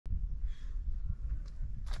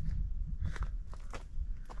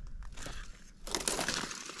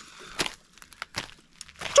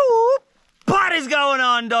going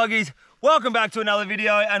on, doggies? Welcome back to another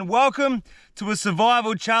video and welcome to a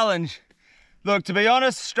survival challenge. Look, to be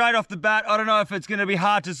honest, straight off the bat, I don't know if it's going to be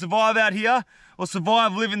hard to survive out here or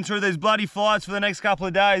survive living through these bloody flights for the next couple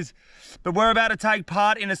of days. But we're about to take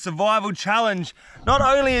part in a survival challenge. Not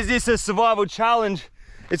only is this a survival challenge,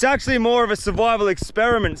 it's actually more of a survival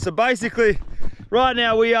experiment. So basically, right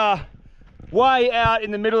now we are way out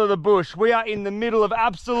in the middle of the bush. We are in the middle of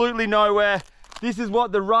absolutely nowhere. This is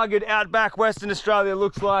what the rugged outback Western Australia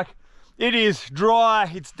looks like. It is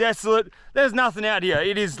dry, it's desolate. There's nothing out here.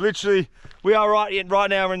 It is literally, we are right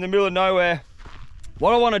now, we're in the middle of nowhere.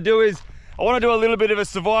 What I want to do is, I want to do a little bit of a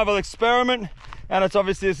survival experiment, and it's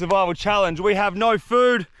obviously a survival challenge. We have no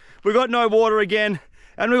food, we've got no water again,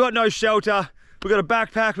 and we've got no shelter. We've got a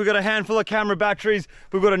backpack, we've got a handful of camera batteries,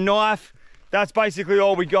 we've got a knife. That's basically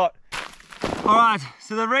all we got. All right,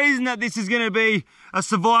 so the reason that this is going to be a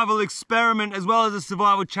survival experiment as well as a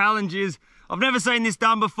survival challenge is I've never seen this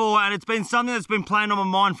done before, and it's been something that's been playing on my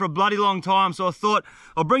mind for a bloody long time. So I thought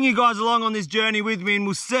I'll bring you guys along on this journey with me and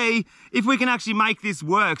we'll see if we can actually make this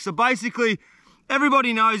work. So basically,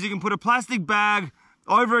 everybody knows you can put a plastic bag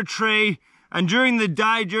over a tree, and during the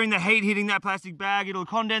day, during the heat hitting that plastic bag, it'll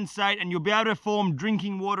condensate and you'll be able to form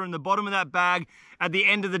drinking water in the bottom of that bag at the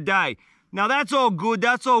end of the day. Now that's all good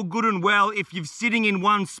and well if you're sitting in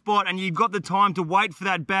one spot and you've got the time to wait for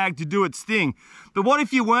that bag to do its thing. But what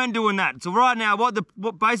if you weren't doing that? So right now,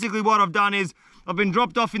 basically what I've done is, I've been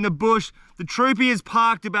dropped off in the bush. The troopy is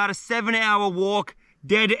parked about a 7-hour walk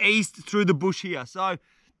dead east through the bush here. So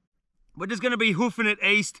we're just gonna be hoofing it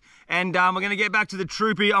east, and we're gonna get back to the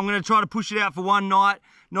troopy. I'm gonna try to push it out for one night.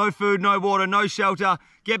 No food, no water, no shelter.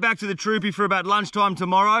 Get back to the troopy for about lunchtime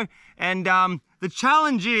tomorrow. And the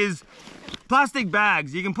challenge is plastic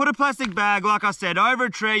bags. You can put a plastic bag, like I said, over a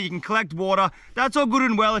tree. You can collect water. That's all good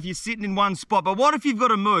and well if you're sitting in one spot. But what if you've got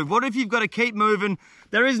to move? What if you've got to keep moving?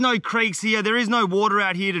 There is no creeks here. There is no water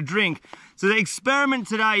out here to drink. So the experiment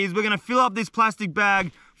today is we're going to fill up this plastic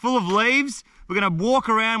bag full of leaves. We're going to walk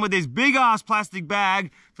around with this big ass plastic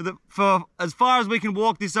bag for as far as we can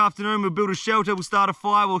walk this afternoon. We'll build a shelter, we'll start a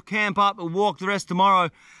fire, we'll camp up, we'll walk the rest tomorrow.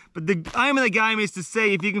 But the aim of the game is to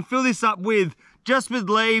see if you can fill this up just with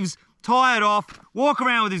leaves, tie it off, walk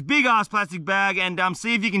around with this big ass plastic bag, and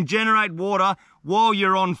see if you can generate water while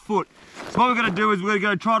you're on foot. So what we're going to do is we're going to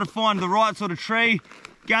go try to find the right sort of tree,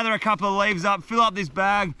 gather a couple of leaves up, fill up this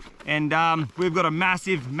bag, and we've got a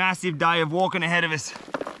massive, massive day of walking ahead of us.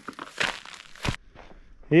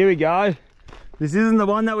 Here we go. This isn't the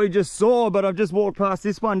one that we just saw, but I've just walked past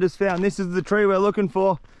this one, just found this is the tree we're looking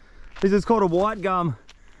for. This is called a white gum.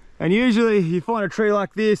 And usually you find a tree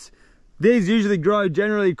like this, these usually grow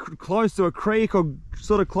generally close to a creek or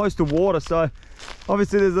sort of close to water. So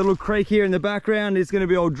obviously there's a little creek here in the background. It's going to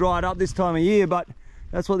be all dried up this time of year, but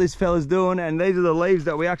that's what this fella's doing. And these are the leaves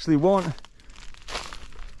that we actually want.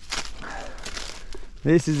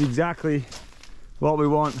 This is exactly what we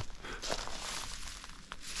want.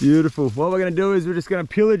 Beautiful. What we're going to do is we're just going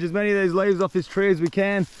to pillage as many of these leaves off this tree as we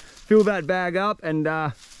can, fill that bag up, and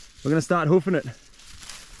we're going to start hoofing it.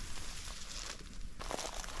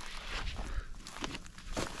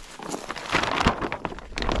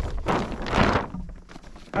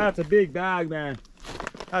 That's a big bag, man.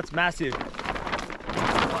 That's massive.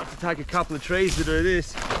 I'd like to take a couple of trees to do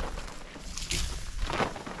this.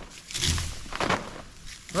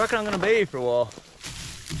 I reckon I'm going to be here for a while.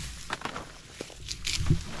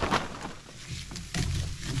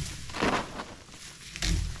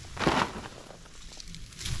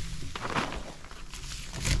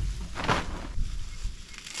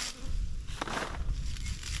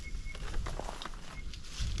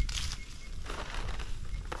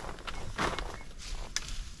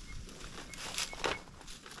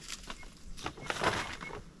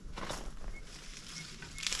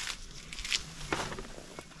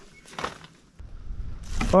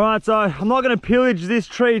 All right, so I'm not going to pillage this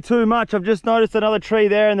tree too much. I've just noticed another tree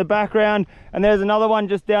there in the background, and there's another one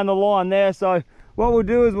just down the line there. So what we'll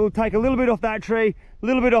do is we'll take a little bit off that tree, a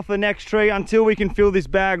little bit off the next tree until we can fill this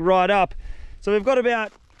bag right up. So we've got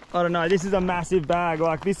about, I don't know, this is a massive bag.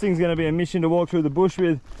 Like, this thing's going to be a mission to walk through the bush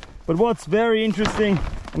with. But what's very interesting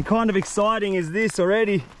and kind of exciting is this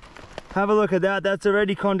already. Have a look at that. That's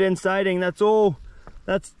already condensating. That's all.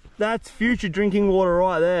 That's future drinking water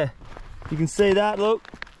right there. You can see that, look.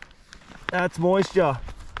 That's moisture.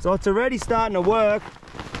 So it's already starting to work.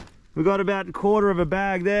 We've got about a quarter of a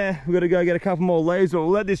bag there. We've got to go get a couple more leaves, but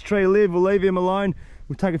we'll let this tree live. We'll leave him alone.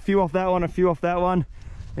 We'll take a few off that one, a few off that one,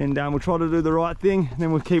 and we'll try to do the right thing. And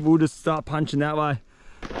then we'll just start punching that way.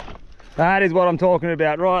 That is what I'm talking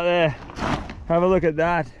about right there. Have a look at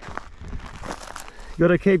that. Got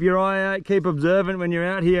to keep your eye out, keep observant when you're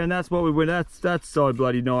out here, and that's what we went. That's so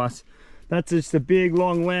bloody nice. That's just a big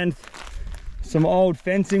long length, some old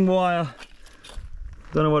fencing wire.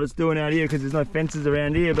 Don't know what it's doing out here because there's no fences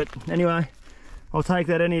around here, but anyway, I'll take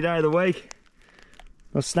that any day of the week.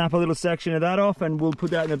 I'll snap a little section of that off and we'll put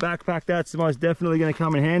that in the backpack. That's most definitely going to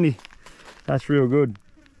come in handy. That's real good.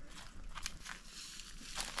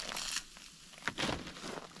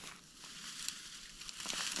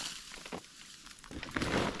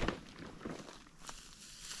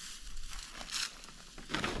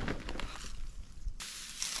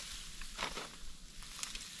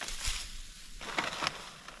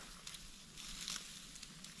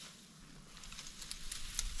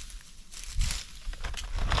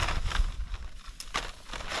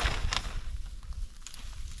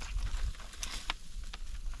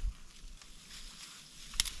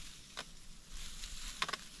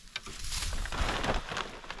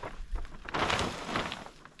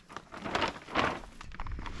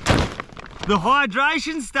 The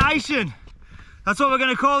hydration station. That's what we're going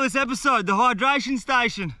to call this episode, the hydration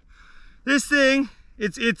station. This thing,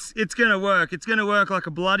 it's going to work. It's going to work like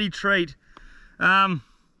a bloody treat. Couple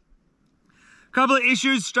of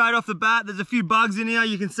issues straight off the bat. There's a few bugs in here.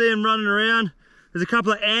 You can see them running around. There's a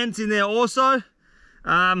couple of ants in there also.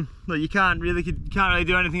 Look, you can't really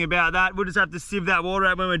do anything about that. We'll just have to sieve that water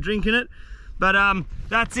out when we're drinking it. But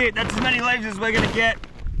that's it. That's as many leaves as we're going to get.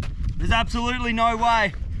 There's absolutely no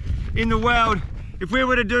way in the world, if we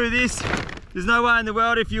were to do this, there's no way in the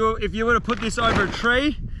world if you were to put this over a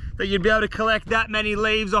tree that you'd be able to collect that many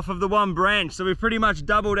leaves off of the one branch. So we've pretty much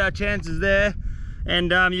doubled our chances there,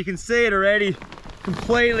 and you can see it already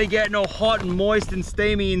completely getting all hot and moist and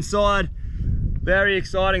steamy inside. Very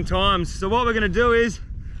exciting times. So what we're going to do is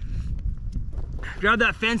grab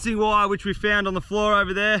that fencing wire which we found on the floor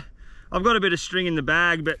over there. I've got a bit of string in the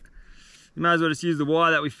bag, but you may as well just use the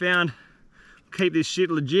wire that we found. Keep this shit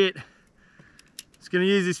legit. Just gonna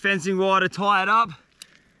use this fencing wire to tie it up,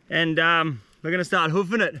 and we're gonna start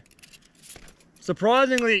hoofing it.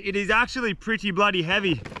 Surprisingly, it is actually pretty bloody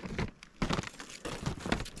heavy.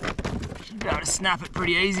 Should be able to snap it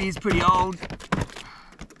pretty easy. It's pretty old.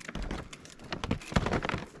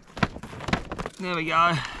 There we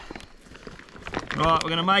go. Right, we're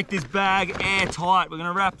gonna make this bag airtight. We're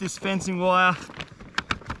gonna wrap this fencing wire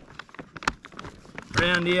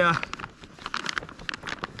around here.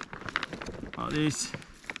 Like this.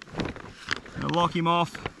 I'm gonna lock him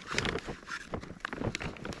off.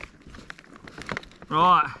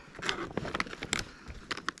 Right.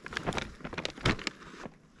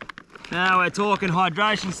 Now we're talking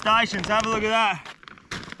hydration stations. Have a look at that.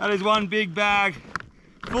 That is one big bag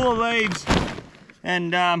full of leaves.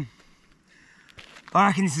 And I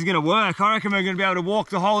reckon this is gonna work. I reckon we're gonna be able to walk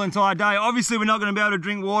the whole entire day. Obviously we're not gonna be able to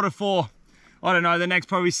drink water for, I don't know, the next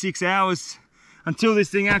probably 6 hours until this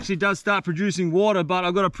thing actually does start producing water, but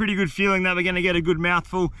I've got a pretty good feeling that we're gonna get a good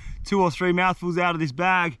mouthful, 2 or 3 mouthfuls out of this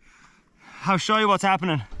bag. I'll show you what's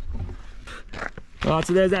happening. Right,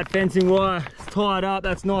 so there's that fencing wire. It's tied up,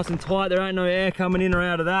 that's nice and tight. There ain't no air coming in or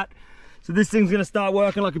out of that. So this thing's gonna start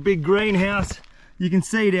working like a big greenhouse. You can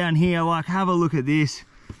see down here, like, have a look at this.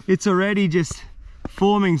 It's already just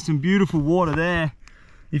forming some beautiful water there.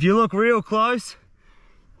 If you look real close,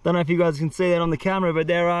 don't know if you guys can see that on the camera, but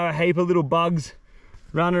there are a heap of little bugs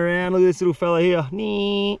running around. Look at this little fella here.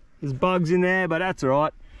 There's bugs in there, but that's all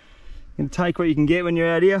right. You can take what you can get when you're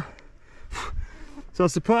out here. So I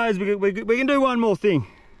suppose we can do one more thing.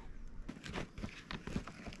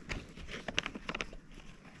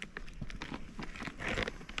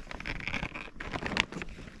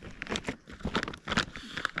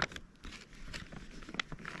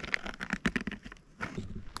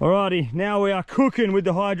 Alrighty, now we are cooking with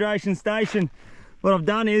the hydration station. What I've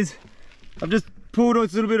done is, I've just pulled a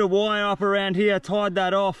little bit of wire up around here, tied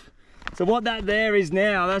that off. So what that there is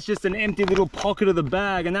now, that's just an empty little pocket of the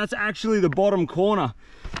bag, and that's actually the bottom corner.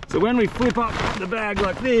 So when we flip up the bag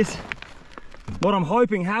like this, what I'm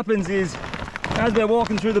hoping happens is, as we're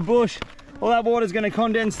walking through the bush, all that water's gonna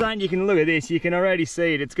condensate, and you can look at this, you can already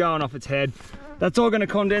see it, it's going off its head. That's all gonna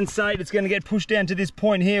condensate, it's gonna get pushed down to this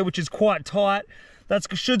point here, which is quite tight. That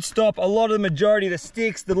should stop a lot of the majority of the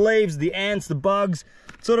sticks, the leaves, the ants, the bugs,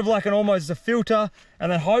 sort of like almost a filter,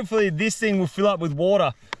 and then hopefully this thing will fill up with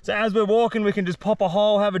water. So as we're walking, we can just pop a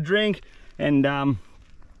hole, have a drink, and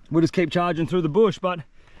we'll just keep charging through the bush. But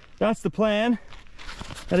that's the plan.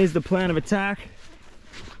 That is the plan of attack.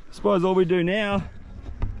 I suppose all we do now,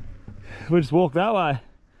 we'll just walk that way.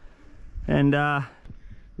 And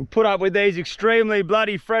we'll put up with these extremely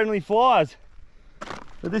bloody friendly flies.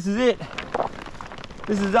 But this is it.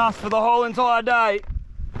 This is us for the whole entire day.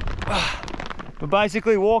 We're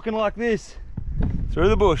basically walking like this through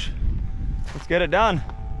the bush. Let's get it done.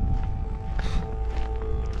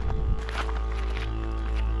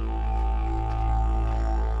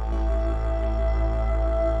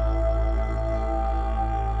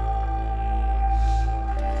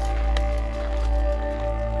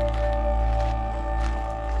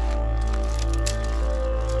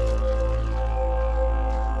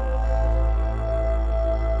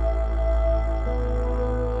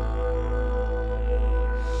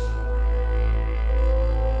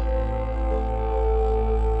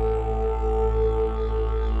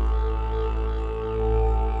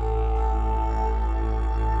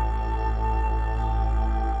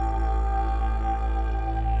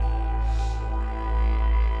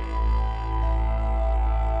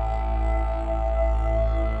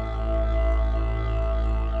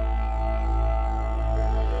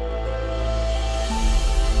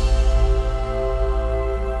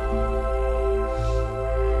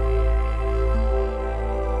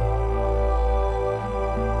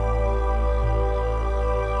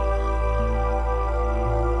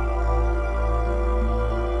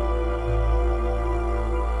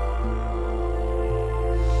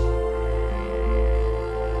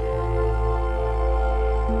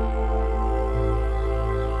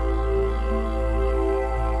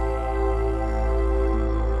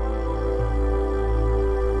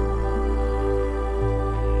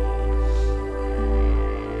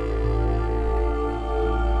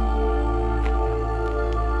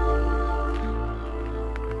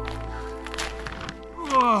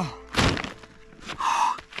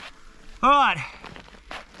 Alright,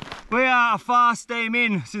 we are a fast steam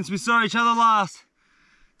in since we saw each other last.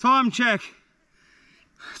 Time check.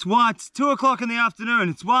 It's 2 o'clock in the afternoon.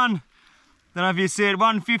 It's don't know if you see it,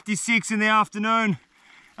 1:56 in the afternoon.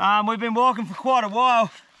 We've been walking for quite a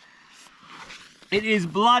while. It is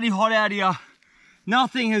bloody hot out here.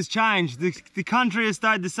 Nothing has changed. The country has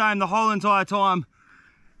stayed the same the whole entire time.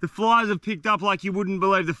 The flies have picked up like you wouldn't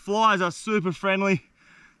believe. The flies are super friendly.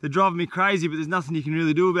 They're driving me crazy, but there's nothing you can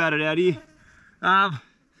really do about it out here.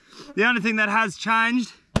 The only thing that has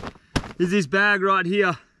changed is this bag right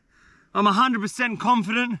here. I'm 100%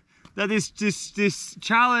 confident that this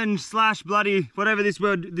challenge slash bloody whatever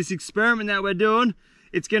this experiment that we're doing,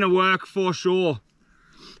 it's gonna work for sure.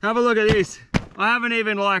 Have a look at this. I haven't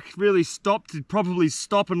even like really stopped to properly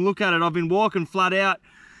stop and look at it. I've been walking flat out,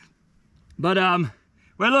 but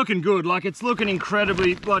we're looking good. Like, it's looking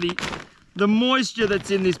incredibly bloody. The moisture that's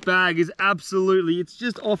in this bag is absolutely, it's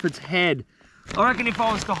just off its head. I reckon if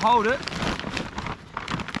I was to hold it,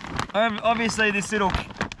 obviously this little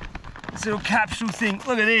capsule thing,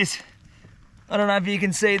 look at this. I don't know if you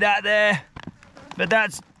can see that there, but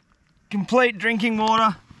that's complete drinking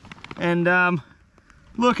water. And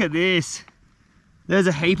look at this. There's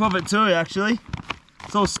a heap of it too, actually.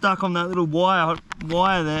 It's all stuck on that little wire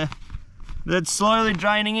there. That's slowly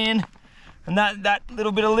draining in. And that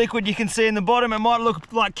little bit of liquid you can see in the bottom, it might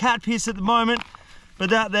look like cat piss at the moment, but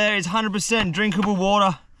that there is 100% drinkable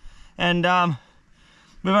water. And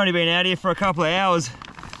we've only been out here for a couple of hours.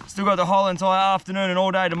 Still got the whole entire afternoon and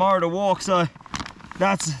all day tomorrow to walk, so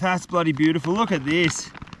that's bloody beautiful. Look at this.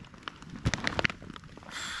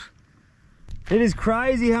 It is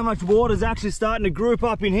crazy how much water is actually starting to group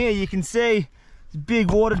up in here. You can see big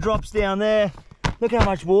water drops down there. Look how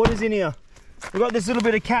much water's in here. We've got this little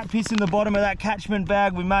bit of cat piss in the bottom of that catchment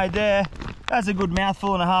bag we made there. That's a good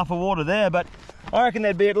mouthful and a half of water there, but I reckon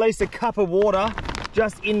there'd be at least a cup of water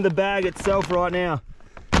just in the bag itself right now.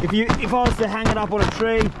 If I was to hang it up on a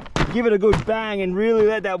tree, give it a good bang and really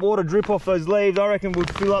let that water drip off those leaves, I reckon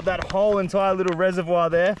we'd fill up that whole entire little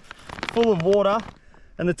reservoir there full of water.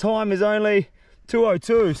 And the time is only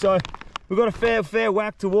 2:02, so we've got a fair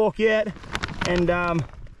whack to walk yet, and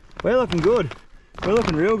we're looking good. We're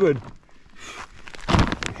looking real good.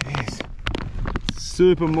 It is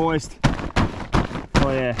super moist.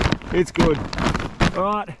 Oh yeah, it's good. All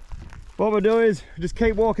right, what we'll do is just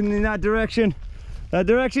keep walking in that direction. That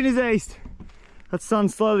direction is east. That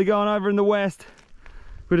sun's slowly going over in the west.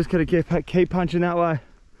 We're just gonna keep punching that way.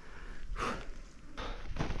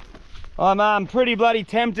 I'm pretty bloody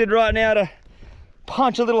tempted right now to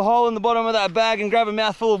punch a little hole in the bottom of that bag and grab a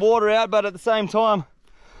mouthful of water out, but at the same time,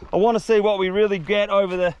 I want to see what we really get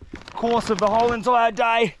over the course of the whole entire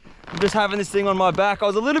day. I'm just having this thing on my back. I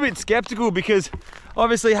was a little bit skeptical because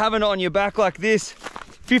obviously having it on your back like this,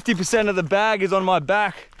 50% of the bag is on my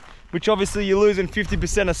back, which obviously you're losing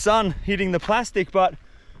 50% of sun hitting the plastic, but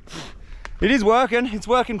it is working. It's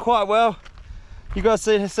working quite well. You guys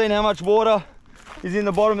seen how much water is in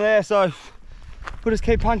the bottom there, so we'll just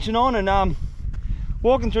keep punching on and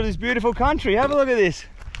walking through this beautiful country. Have a look at this.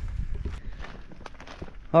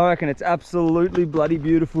 I reckon it's absolutely bloody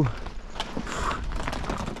beautiful. Look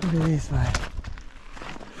at this, mate.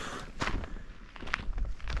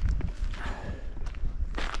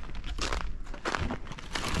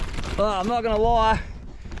 Oh, I'm not gonna lie,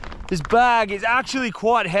 this bag is actually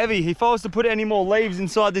quite heavy. If I was to put any more leaves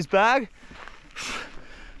inside this bag,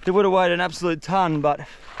 it would have weighed an absolute ton, but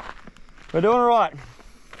we're doing all right.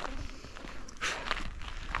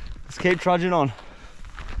 Let's keep trudging on.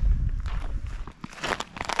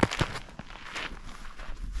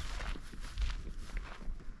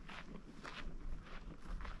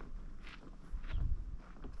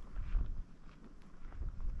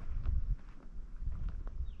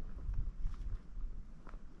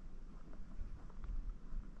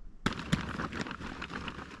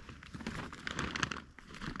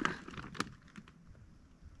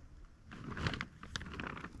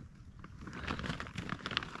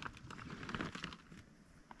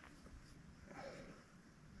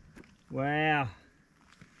 Wow.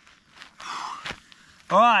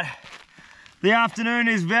 All right, the afternoon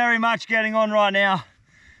is very much getting on right now.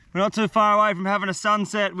 We're not too far away from having a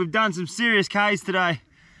sunset. We've done some serious Ks today.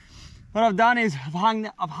 What I've done is I've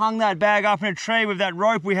hung that bag up in a tree with that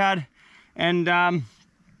rope we had, and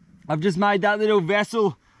I've just made that little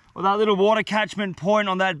vessel or that little water catchment point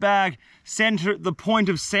on that bag the point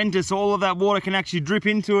of center, so all of that water can actually drip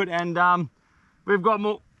into it. And we've got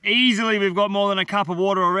more than a cup of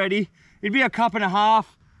water already. It'd be a cup and a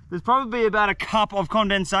half. There's probably about a cup of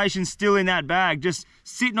condensation still in that bag, just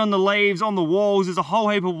sitting on the leaves, on the walls. There's a whole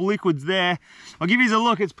heap of liquids there. I'll give you a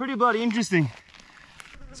look. It's pretty bloody interesting.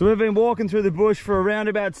 So we've been walking through the bush for around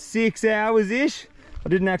about 6 hours-ish. I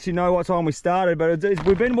didn't actually know what time we started, but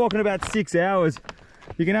we've been walking about 6 hours.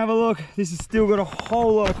 You can have a look. This has still got a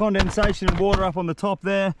whole lot of condensation and water up on the top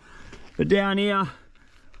there. But down here,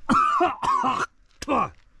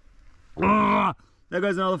 there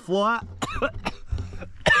goes another fly.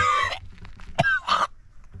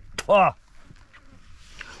 Oh,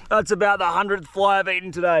 that's about the 100th fly I've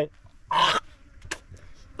eaten today.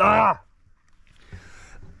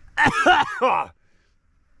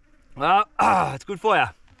 It's good for you.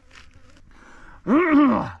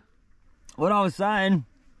 What I was saying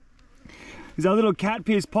is our little cat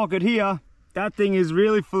piss pocket here, that thing is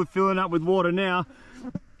really filling up with water now.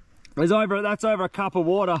 That's over a cup of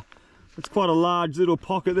water. It's quite a large little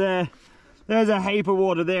pocket there. There's a heap of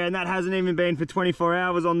water there, and that hasn't even been for 24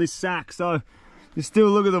 hours on this sack. So you still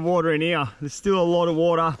look at the water in here. There's still a lot of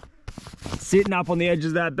water sitting up on the edge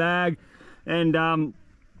of that bag, and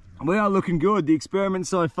we are looking good. The experiment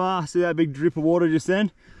so far, see that big drip of water just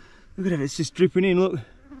then? Look at it, it's just dripping in, look.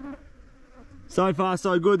 So far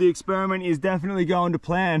so good. The experiment is definitely going to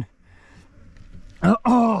plan.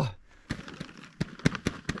 Oh.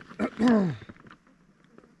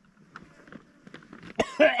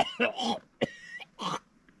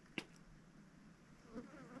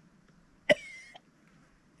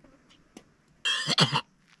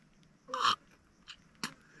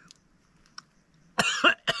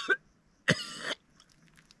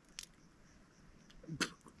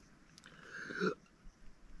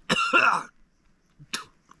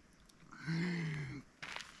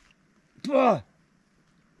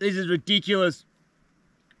 This is ridiculous.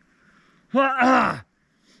 All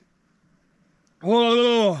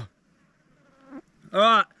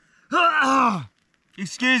right.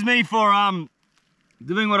 Excuse me for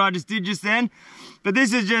doing what I just did just then, but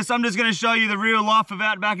this is just, I'm just going to show you the real life of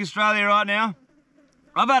Outback Australia right now.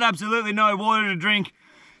 I've had absolutely no water to drink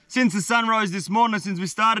since the sun rose this morning, since we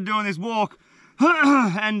started doing this walk.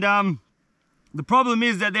 And the problem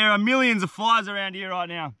is that there are millions of flies around here right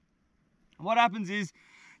now. What happens is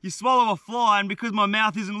you swallow a fly, and because my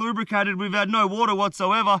mouth isn't lubricated, we've had no water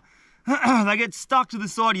whatsoever, they get stuck to the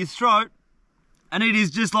side of your throat, and it is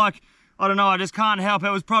just like, I don't know, I just can't help it.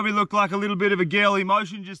 It was probably looked like a little bit of a girly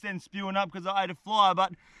motion just then spewing up because I ate a fly,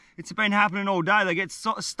 but it's been happening all day. They get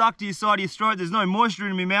stuck to your side of your throat. There's no moisture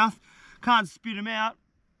in my mouth, can't spit them out,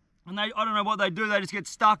 and I don't know what they do. They just get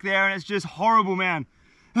stuck there, and it's just horrible, man.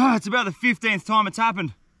 It's about the 15th time it's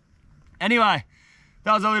happened. Anyway,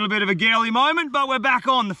 that was a little bit of a girly moment, but we're back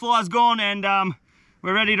on. The fly's gone, and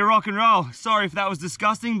we're ready to rock and roll. Sorry if that was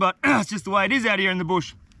disgusting, but it's just the way it is out here in the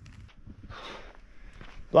bush.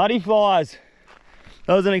 Bloody flies.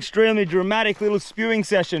 That was an extremely dramatic little spewing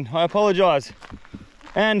session. I apologise.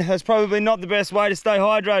 And that's probably not the best way to stay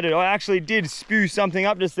hydrated. I actually did spew something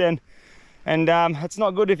up just then. And it's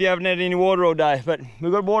not good if you haven't had any water all day. But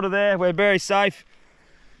we've got water there. We're very safe.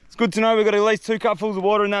 It's good to know we've got at least 2 cupfuls of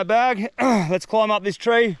water in that bag. Let's climb up this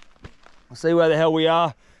tree. We'll see where the hell we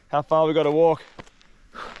are, how far we've got to walk.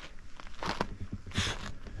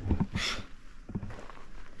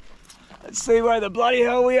 Let's see where the bloody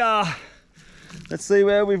hell we are. Let's see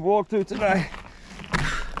where we've walked to today.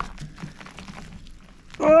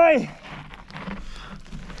 Oi!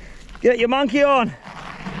 Get your monkey on.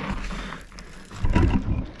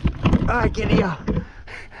 Alright, get here.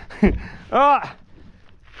 Alright,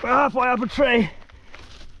 we're halfway up a tree.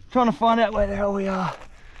 Trying to find out where the hell we are.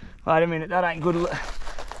 Wait a minute, that ain't good.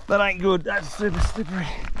 That ain't good, that's super slippery.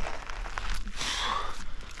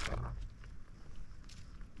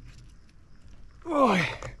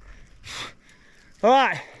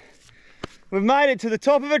 Alright, we've made it to the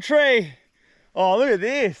top of a tree. Oh, look at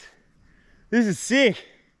this. This is sick.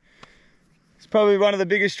 It's probably one of the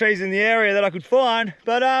biggest trees in the area that I could find,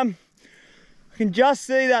 but I can just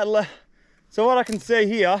see that. So what I can see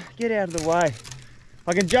here, get out of the way.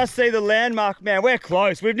 I can just see the landmark. Man, we're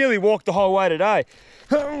close. We've nearly walked the whole way today.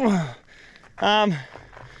 We're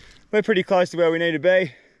pretty close to where we need to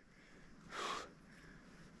be.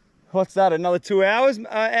 What's that, another 2 hours?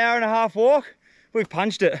 Hour and a half walk? We've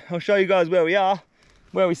punched it. I'll show you guys where we are,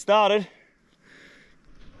 where we started.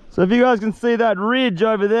 So if you guys can see that ridge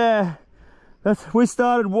over there, we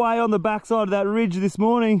started way on the backside of that ridge this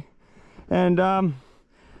morning, and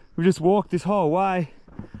we've just walked this whole way.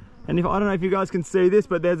 And I don't know if you guys can see this,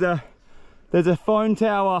 but there's a phone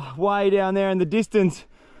tower way down there in the distance.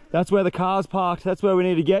 That's where the car's parked. That's where we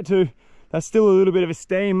need to get to. That's still a little bit of a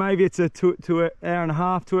steam. Maybe it's a 2 hour and a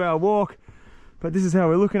half, 2 hour walk. But this is how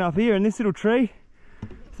we're looking up here in this little tree.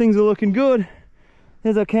 Things are looking good.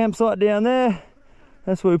 There's our campsite down there.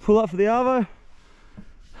 That's where we pull up for the arvo.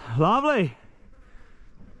 Lovely.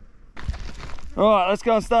 All right, let's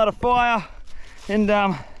go and start a fire and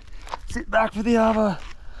sit back for the arvo.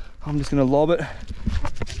 I'm just gonna lob it.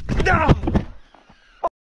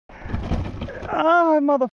 Oh,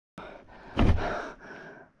 mother.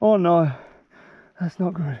 Oh no, that's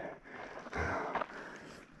not good.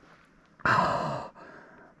 Oh,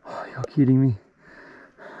 you're kidding me.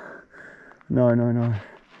 No, no, no.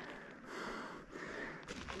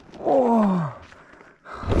 Oh.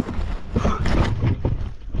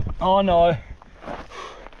 Oh no.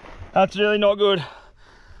 That's really not good.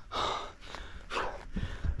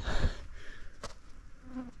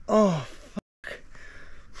 Oh, fuck.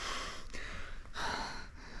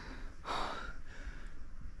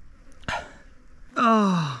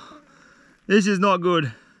 Oh, this is not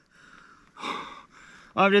good.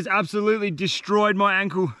 I've just absolutely destroyed my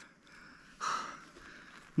ankle.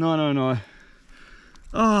 No, no, no.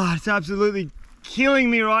 Oh, it's absolutely killing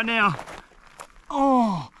me right now.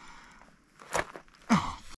 Oh.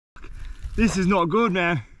 Oh, fuck. This is not good,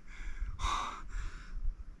 man.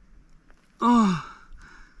 Oh.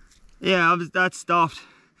 Yeah, that's stuffed.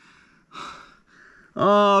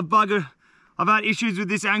 Oh, bugger. I've had issues with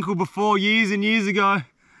this ankle before, years and years ago.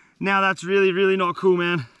 Now that's really, really not cool,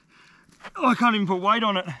 man. Oh, I can't even put weight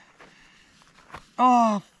on it.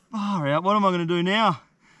 Oh, far out. What am I going to do now?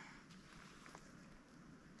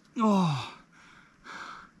 Oh.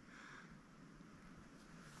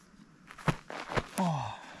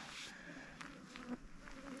 Oh.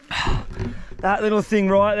 That little thing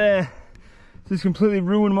right there just completely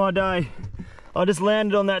ruined my day. I just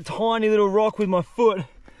landed on that tiny little rock with my foot,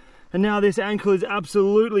 and now this ankle is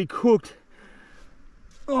absolutely cooked.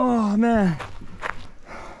 Oh man,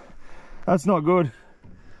 that's not good.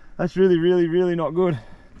 That's really, really, really not good.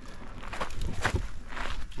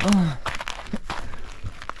 Oh.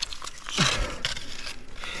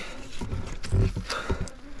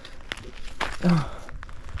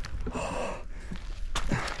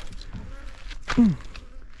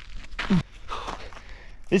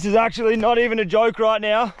 This is actually not even a joke right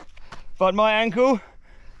now, but my ankle,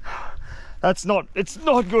 it's not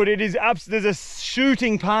good. It is there's a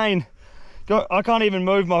shooting pain. I can't even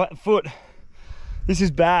move my foot. This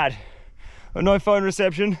is bad. No phone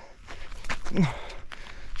reception. I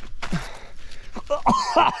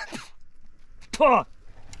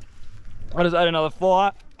just ate another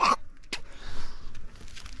fly.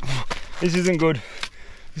 This isn't good.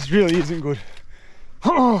 This really isn't good.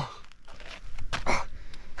 Oh.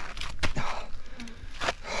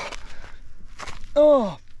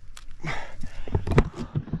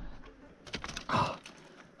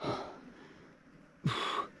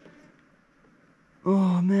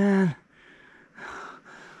 Oh man,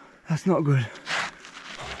 that's not good.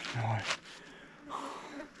 Oh, no.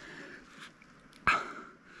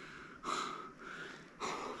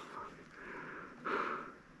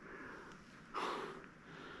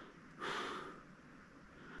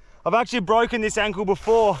 I've actually broken this ankle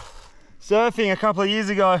before surfing a couple of years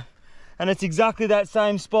ago, and it's exactly that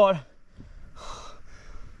same spot.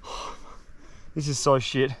 This is so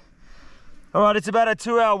shit. All right, it's about a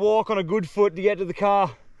 2-hour walk on a good foot to get to the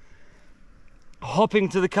car. Hopping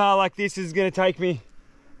to the car like this is gonna take me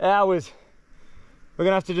hours. We're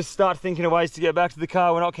gonna have to just start thinking of ways to get back to the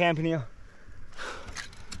car. We're not camping here.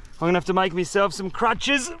 I'm gonna have to make myself some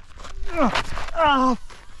crutches. Oh,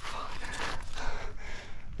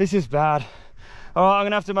 this is bad. All right, I'm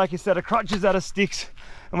gonna have to make a set of crutches out of sticks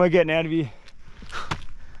and we're getting out of here.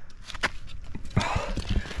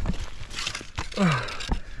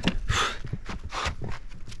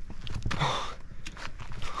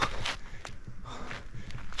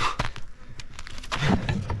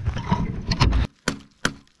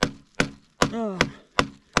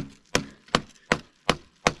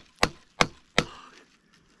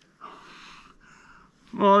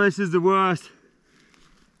 Oh, this is the worst.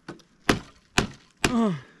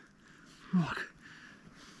 Oh, fuck.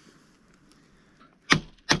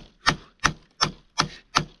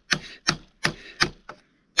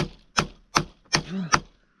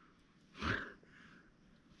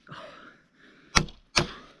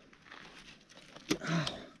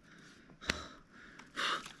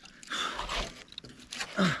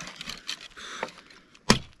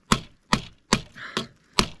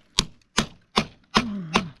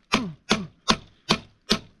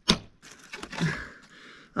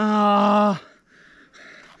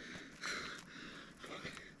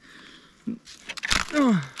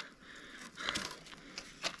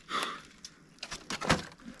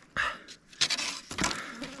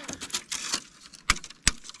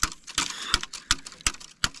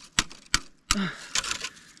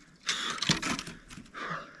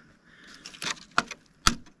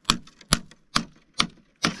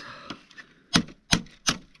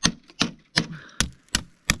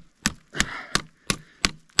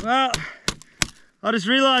 Well, I just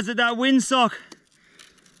realised that that windsock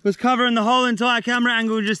was covering the whole entire camera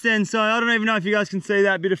angle just then, so I don't even know if you guys can see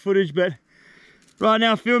that bit of footage, but right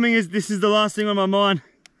now filming this is the last thing on my mind.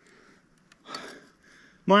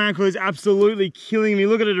 My ankle is absolutely killing me.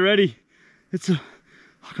 Look at it already. It's like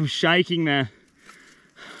I'm shaking, man.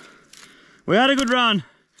 We had a good run.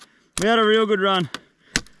 We had a real good run.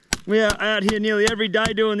 We are out here nearly every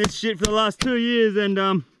day doing this shit for the last 2 years,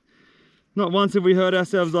 and not once have we hurt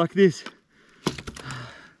ourselves like this.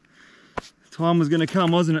 Time was gonna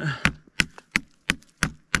come, wasn't it?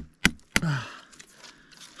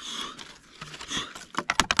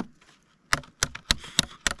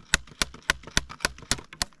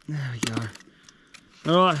 There we go.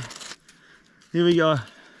 All right, here we go.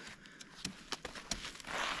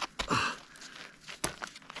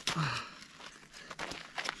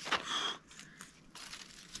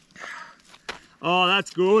 Oh,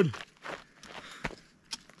 that's good.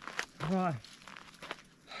 Right.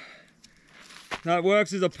 That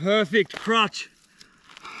works as a perfect crutch.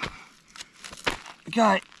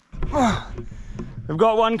 Okay, we've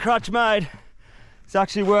got one crutch made. This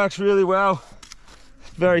actually works really well.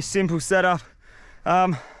 Very simple setup.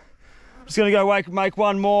 I'm just gonna go make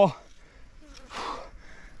one more.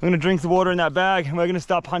 I'm gonna drink the water in that bag and we're gonna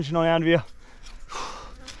start punching on out of here.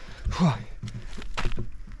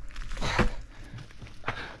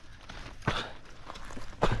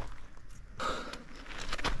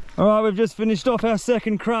 All right, we've just finished off our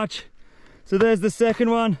second crutch. So there's the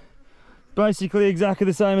second one. Basically exactly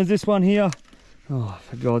the same as this one here. Oh,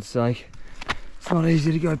 for God's sake. It's not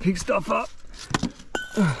easy to go pick stuff up.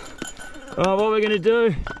 All right, what we're gonna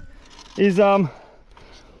do is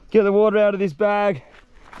get the water out of this bag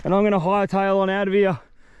and I'm gonna hightail on out of here.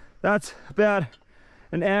 That's about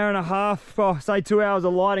an hour and a half, say 2 hours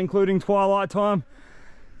of light, including twilight time.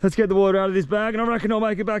 Let's get the water out of this bag and I reckon I'll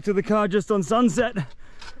make it back to the car just on sunset.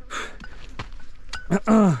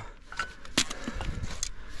 All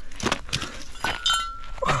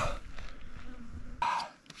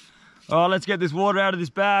right, let's get this water out of this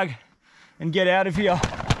bag and get out of here.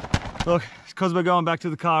 Look, because we're going back to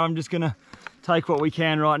the car, I'm just gonna take what we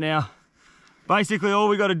can right now. Basically, all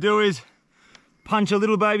we got to do is punch a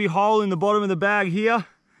little baby hole in the bottom of the bag here.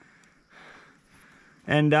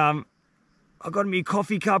 And I've got my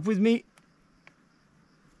coffee cup with me.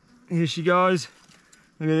 Here she goes.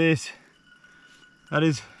 Look at this. That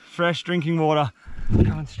is fresh drinking water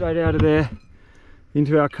going straight out of there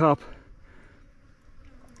into our cup.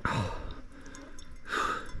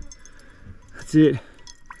 That's it.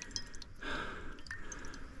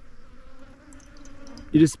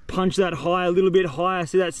 You just punch that high, a little bit higher.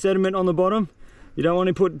 See that sediment on the bottom? You don't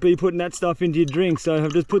want to be putting that stuff into your drink. So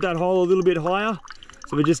I've just put that hole a little bit higher.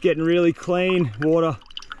 So we're just getting really clean water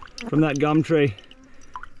from that gum tree.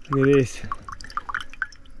 Look at this.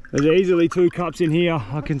 There's easily 2 cups in here.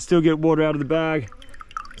 I can still get water out of the bag.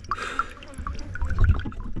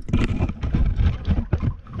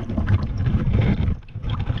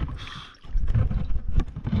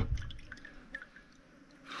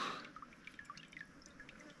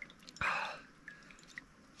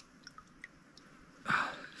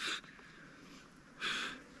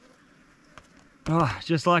 Oh,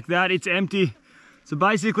 just like that, it's empty. So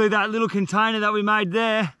basically that little container that we made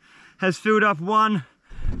there has filled up one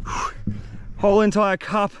whole entire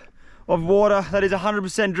cup of water. That is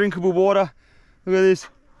 100% drinkable water. Look at this.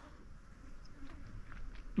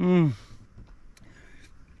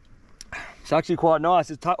 It's actually quite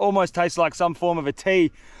nice. It almost tastes like some form of a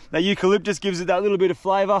tea. That eucalyptus gives it that little bit of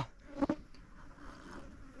flavour.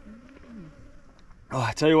 Oh,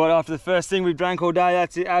 I tell you what, after the first thing we drank all day,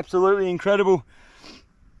 that's absolutely incredible.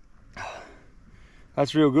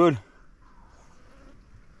 That's real good.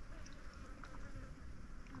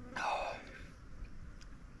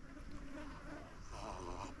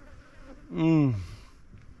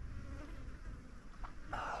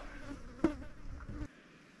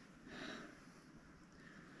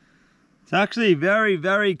 It's actually very,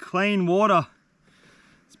 very clean water.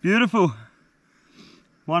 It's beautiful.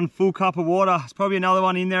 One full cup of water. There's probably another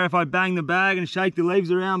one in there if I bang the bag and shake the leaves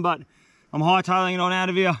around, but I'm hightailing it on out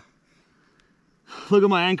of here. Look at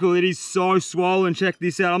my ankle, it is so swollen. Check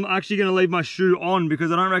this out. I'm actually gonna leave my shoe on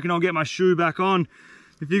because I don't reckon I'll get my shoe back on.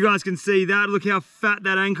 If you guys can see that, look how fat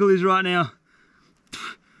that ankle is right now.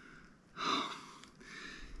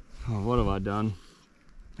 Oh, what have I done?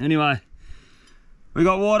 Anyway, we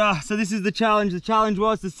got water, so this is the challenge. The challenge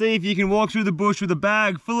was to see if you can walk through the bush with a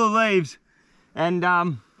bag full of leaves. And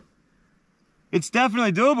it's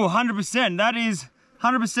definitely doable, 100%. That is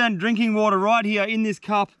 100% drinking water right here in this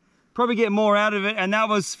cup. Probably get more out of it, and that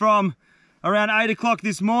was from around 8 o'clock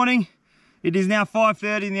this morning. It is now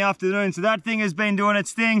 5:30 in the afternoon, so that thing has been doing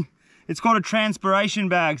its thing. It's called a transpiration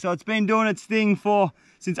bag, so it's been doing its thing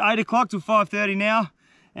since 8 o'clock to 5:30 now.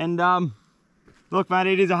 And look, mate,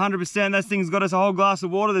 it is 100%. That thing's got us a whole glass of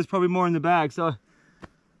water. There's probably more in the bag, so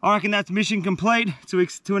I reckon that's mission complete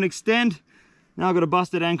to an extent. Now I've got a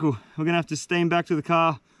busted ankle. We're gonna have to steam back to the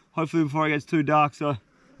car, hopefully before it gets too dark. So I'm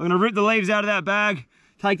gonna rip the leaves out of that bag,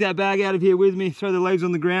 take that bag out of here with me, throw the leaves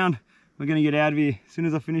on the ground. We're gonna get out of here as soon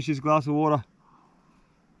as I finish this glass of water.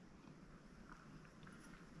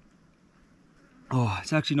 Oh,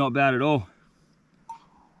 it's actually not bad at all.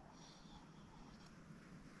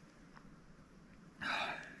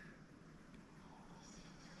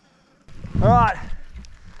 All right.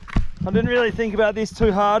 I didn't really think about this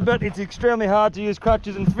too hard, but it's extremely hard to use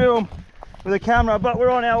crutches and film with a camera, but we're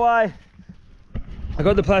on our way. I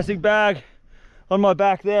got the plastic bag on my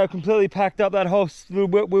back there, completely packed up that whole, we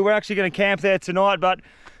were actually going to camp there tonight, but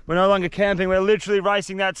we're no longer camping. We're literally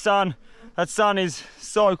racing that sun. That sun is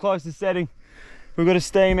so close to setting. We've got to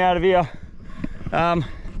steam out of here.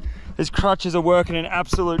 These crutches are working an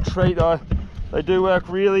absolute treat though. They do work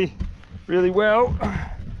really, really well.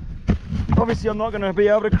 Obviously I'm not going to be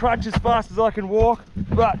able to crutch as fast as I can walk,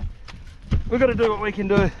 but we've got to do what we can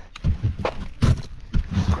do.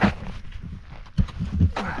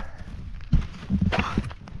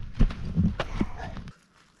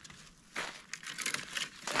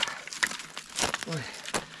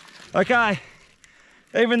 Okay,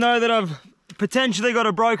 even though that I've potentially got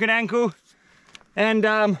a broken ankle and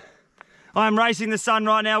I'm racing the sun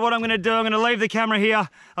right now, what I'm gonna do, I'm gonna leave the camera here,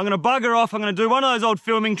 I'm gonna bugger off, I'm gonna do one of those old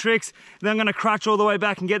filming tricks, then I'm gonna crutch all the way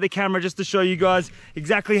back and get the camera just to show you guys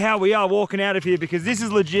exactly how we are walking out of here, because this is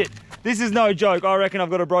legit. This is no joke. I reckon I've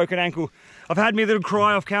got a broken ankle. I've had me little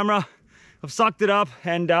cry off camera, I've sucked it up,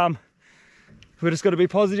 and we're just gotta be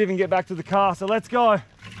positive and get back to the car. So let's go.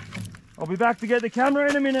 I'll be back to get the camera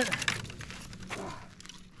in a minute.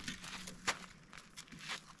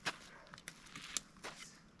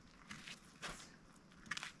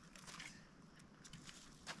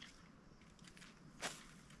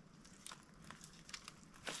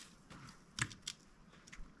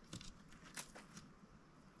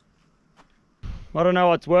 I don't know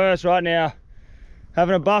what's worse right now,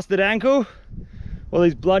 having a busted ankle or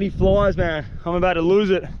these bloody flies, man. I'm about to lose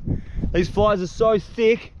it. These flies are so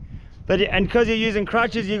thick that, and because you're using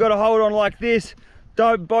crutches, you got to hold on like this.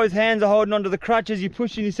 Both hands are holding onto the crutches. You're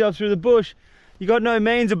pushing yourself through the bush. You got no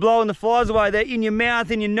means of blowing the flies away. They're in your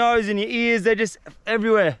mouth, in your nose, in your ears. They're just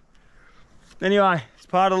everywhere. Anyway, it's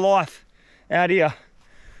part of life out here.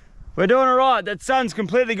 We're doing all right. That sun's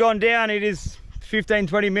completely gone down. It is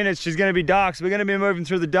 15-20 minutes, she's going to be dark, so we're going to be moving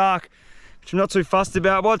through the dark, which I'm not too fussed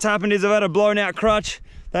about. What's happened is I've had a blown out crutch.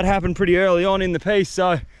 That happened pretty early on in the piece, so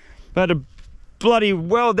I've had to bloody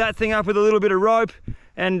weld that thing up with a little bit of rope.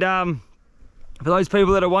 And for those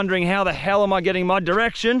people that are wondering how the hell am I getting my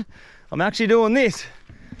direction, I'm actually doing this.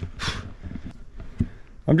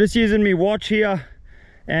 I'm just using my watch here,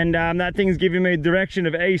 and that thing's giving me direction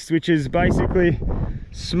of east, which is basically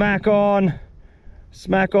smack on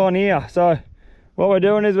here. So what we're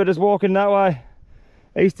doing is we're just walking that way.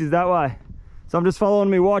 East is that way. So I'm just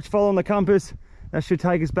following my watch, following the compass, That should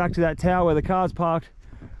take us back to that tower where the car's parked.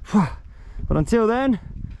 But until then,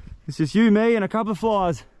 it's just you, me, and a couple of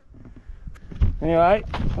flies. Anyway,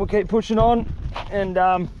 we'll keep pushing on, and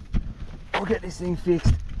we'll get this thing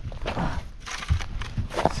fixed.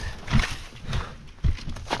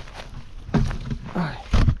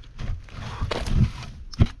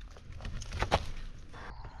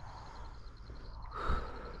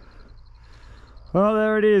 Well,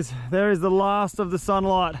 there it is. There is the last of the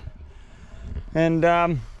sunlight. And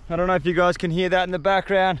I don't know if you guys can hear that in the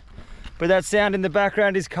background, but that sound in the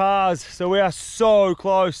background is cars. So we are so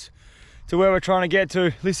close to where we're trying to get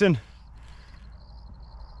to. Listen.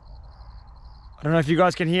 I don't know if you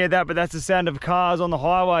guys can hear that, but that's the sound of cars on the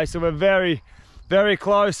highway. So we're very, very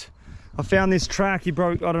close. I found this track. I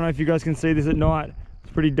don't know if you guys can see this at night.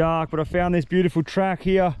 It's pretty dark, but I found this beautiful track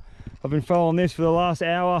here. I've been following this for the last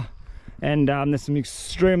hour. And there's some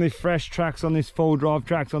extremely fresh tracks on this, full drive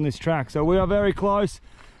tracks on this track. So we are very close.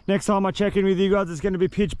 Next time I check in with you guys, it's going to be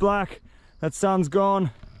pitch black. That sun's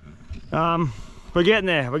gone. We're getting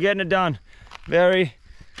there. We're getting it done. Very,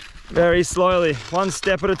 very slowly. One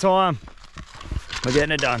step at a time. We're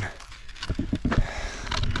getting it done.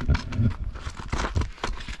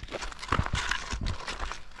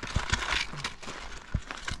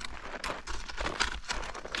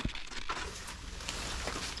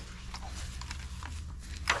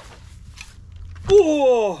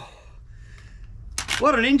 Oh,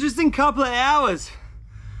 what an interesting couple of hours.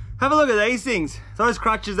 Have a look at these things. Those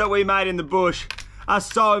crutches that we made in the bush are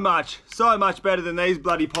so much better than these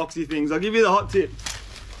bloody poxy things. I'll give you the hot tip.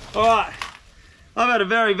 All right, I've had a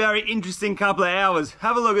very, very interesting couple of hours.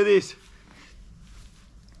 Have a look at this.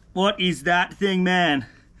 What is that thing, man?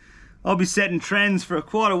 I'll be setting trends for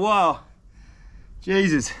quite a while.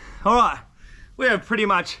 Jesus. All right, we have pretty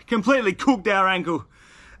much completely cooked our ankle.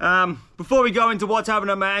 Before we go into what's happened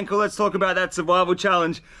to my ankle, let's talk about that survival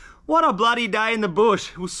challenge. What a bloody day in the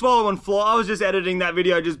bush. We'll swallow and fly. I was just editing that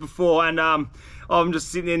video just before, and I'm just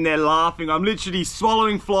sitting in there laughing. I'm literally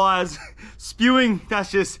swallowing flies, spewing.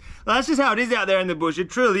 That's just how it is out there in the bush. It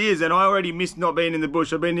truly is, and I already missed not being in the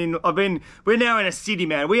bush. We're now in a city,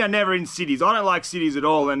 man. We are never in cities. I don't like cities at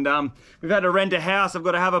all, and we've had to rent a house. I've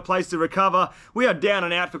got to have a place to recover. We are down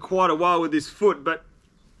and out for quite a while with this foot, but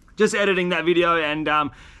just editing that video, and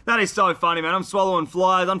that is so funny, man. I'm swallowing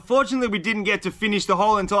flies. Unfortunately, we didn't get to finish the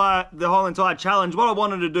whole entire challenge. What I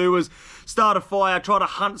wanted to do was start a fire, try to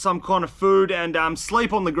hunt some kind of food, and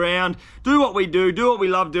sleep on the ground, do what we do what we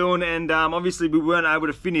love doing, and obviously we weren't able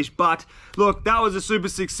to finish. But look, that was a super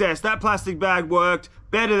success. That plastic bag worked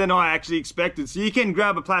better than I actually expected. So you can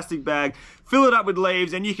grab a plastic bag, fill it up with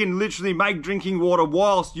leaves, and you can literally make drinking water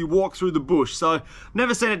whilst you walk through the bush. So I've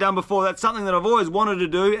never seen it done before. That's something that I've always wanted to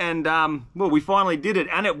do, and well, we finally did it,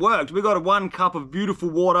 and it worked. We got 1 cup of beautiful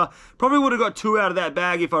water. Probably would have got 2 out of that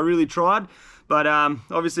bag if I really tried, but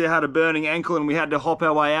obviously I had a burning ankle and we had to hop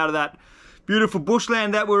our way out of that beautiful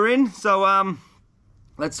bushland that we're in. So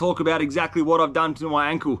let's talk about exactly what I've done to my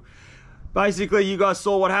ankle. Basically, you guys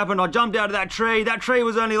saw what happened. I jumped out of that tree. That tree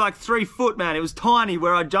was only like 3 foot, man. It was tiny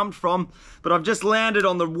where I jumped from, but I've just landed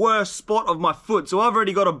on the worst spot of my foot. So I've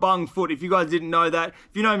already got a bung foot, if you guys didn't know that.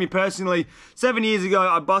 If you know me personally, 7 years ago,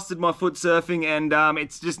 I busted my foot surfing, and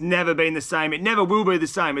it's just never been the same. It never will be the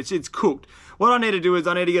same. It's cooked. What I need to do is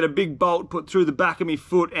I need to get a big bolt put through the back of my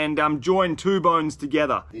foot and join 2 bones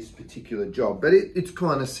together. This particular job, but it's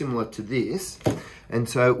kind of similar to this. And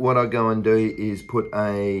so what I go and do is put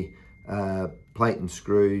a plate and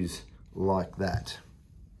screws like that.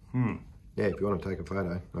 Yeah, if you want to take a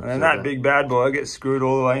photo. And that big bad boy gets screwed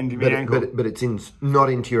all the way into my ankle. But it's not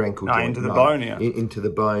into your ankle joint. Into the bone here. Into the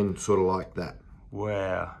bone, sort of like that.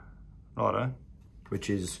 Wow. Righto. Which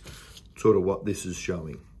is sort of what this is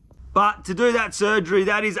showing. But to do that surgery,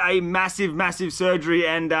 that is a massive, massive surgery,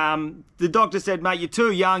 and the doctor said, mate, you're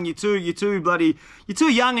too young, you're too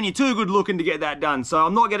young and you're too good looking to get that done. So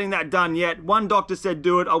I'm not getting that done yet. One doctor said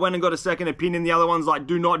do it. I went and got a second opinion. The other one's like,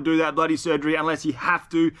 do not do that bloody surgery unless you have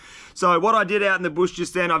to. So what I did out in the bush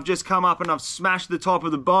just then, I've just come up and I've smashed the top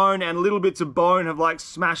of the bone, and little bits of bone have like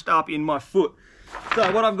smashed up in my foot. So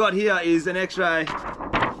what I've got here is an x-ray.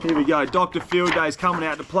 Here we go, Dr. Field Day's coming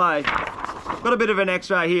out to play. Got a bit of an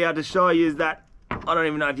x-ray here to show you that, I don't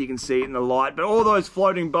even know if you can see it in the light, but all those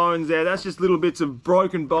floating bones there, that's just little bits of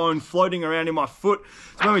broken bone floating around in my foot.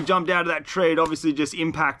 So when we jumped out of that tree, it obviously just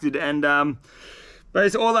impacted, and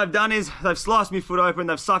basically all they've done is they've sliced my foot open,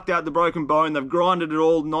 they've sucked out the broken bone, they've grinded it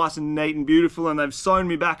all nice and neat and beautiful, and they've sewn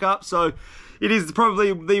me back up. So it is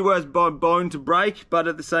probably the worst bone to break, but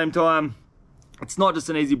at the same time, It's not just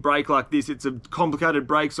an easy brake like this, it's a complicated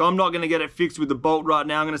brake, so I'm not going to get it fixed with the bolt right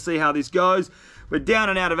now. I'm going to see how this goes. We're down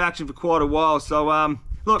and out of action for quite a while, so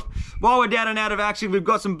look, while we're down and out of action, we've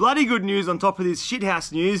got some bloody good news on top of this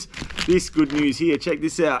shithouse news. This good news here, check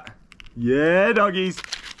this out. Yeah, doggies.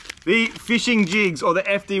 The fishing jigs, or the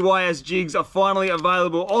FDYS jigs, are finally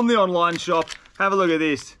available on the online shop. Have a look at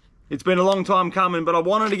this. It's been a long time coming, but I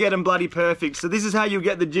wanted to get them bloody perfect. So this is how you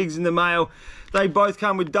get the jigs in the mail. They both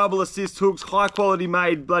come with double assist hooks, high quality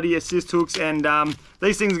made bloody assist hooks, and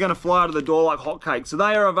these things are gonna fly out of the door like hotcakes. So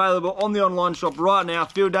they are available on the online shop right now,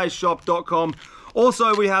 fielddaysshop.com.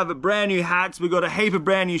 Also, we have brand new hats. We've got a heap of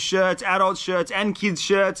brand new shirts, adult shirts and kids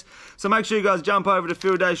shirts. So make sure you guys jump over to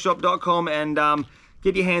fielddaysshop.com and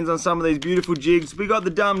get your hands on some of these beautiful jigs. We got the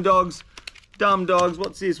dumb dogs.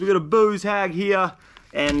 What's this? We got a booze hag here.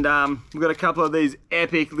 And we've got a couple of these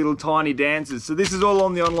epic little tiny dancers. So this is all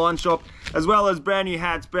on the online shop, as well as brand new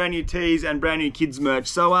hats, brand new tees, and brand new kids merch.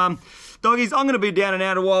 So doggies, I'm gonna be down and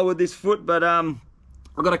out a while with this foot, but I've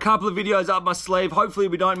got a couple of videos up my sleeve. Hopefully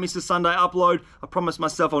we don't miss a Sunday upload. I promised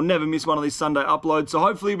myself I'll never miss one of these Sunday uploads, so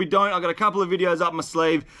hopefully we don't. I've got a couple of videos up my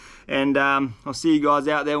sleeve, and I'll see you guys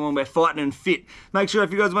out there when we're fighting and fit. Make sure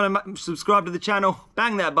if you guys want to subscribe to the channel,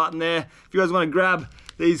 bang that button there. If you guys want to grab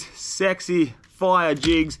these sexy fire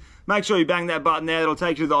jigs, make sure you bang that button there. It'll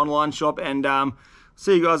take you to the online shop, and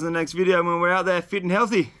see you guys in the next video when we're out there fit and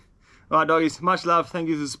healthy. All right, doggies, much love. Thank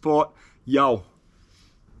you for the support. Yo.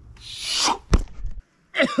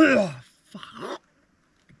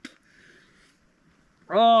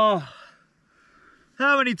 Oh,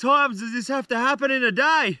 how many times does this have to happen in a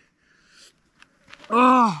day?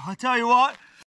 Oh, I tell you what,